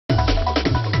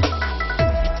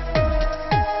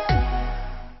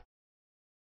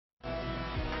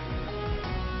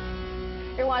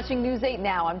watching News 8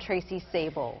 Now. I'm Tracy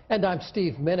Sable. And I'm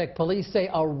Steve Minnick. Police say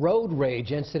a road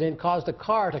rage incident caused a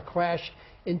car to crash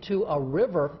into a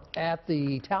river at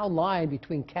the town line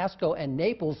between Casco and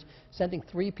Naples, sending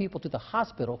 3 people to the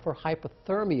hospital for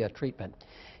hypothermia treatment.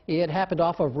 It happened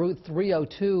off of Route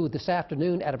 302 this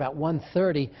afternoon at about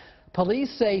 1:30. Police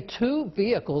say 2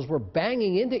 vehicles were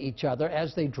banging into each other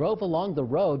as they drove along the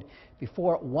road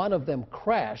before one of them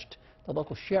crashed. The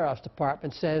local sheriff's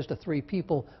department says the 3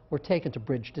 people were taken to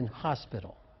Bridgeton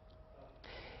Hospital.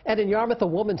 And in Yarmouth, a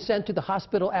woman sent to the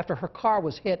hospital after her car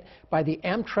was hit by the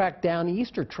Amtrak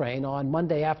Downeaster train on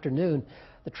Monday afternoon.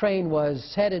 The train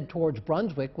was headed towards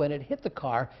Brunswick when it hit the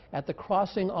car at the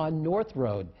crossing on North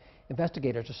Road.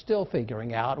 Investigators are still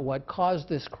figuring out what caused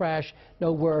this crash.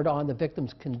 No word on the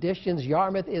victim's conditions.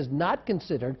 Yarmouth is not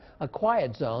considered a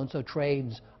quiet zone, so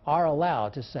trains are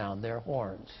allowed to sound their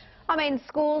horns. Our main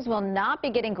schools will not be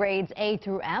getting grades A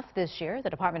through F this year. The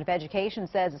Department of Education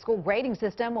says the school grading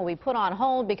system will be put on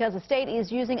hold because the state is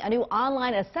using a new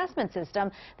online assessment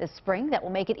system this spring that will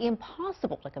make it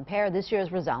impossible to compare this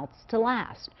year's results to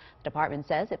last. The department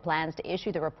says it plans to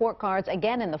issue the report cards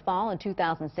again in the fall in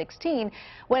 2016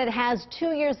 when it has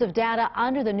 2 years of data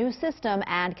under the new system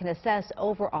and can assess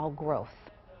overall growth.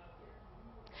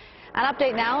 An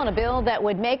update now on a bill that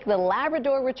would make the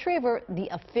Labrador Retriever the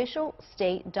official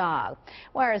state dog.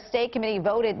 Where a state committee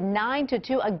voted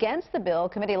 9-2 against the bill,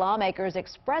 committee lawmakers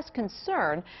expressed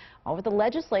concern over the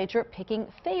legislature picking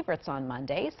favorites on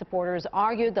Monday. Supporters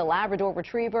argued the Labrador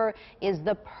Retriever is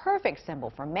the perfect symbol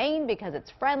for Maine because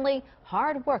it's friendly,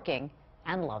 hard-working,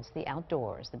 and loves the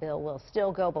outdoors. The bill will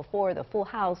still go before the full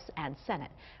House and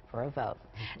Senate for a vote.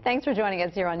 Thanks for joining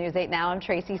us here on News 8 Now. I'm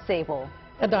Tracy Sable.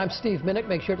 And I'm Steve Minnick.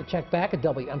 Make sure to check back at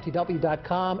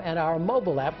WMTW.com and our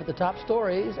mobile app for the top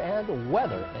stories and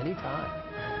weather anytime.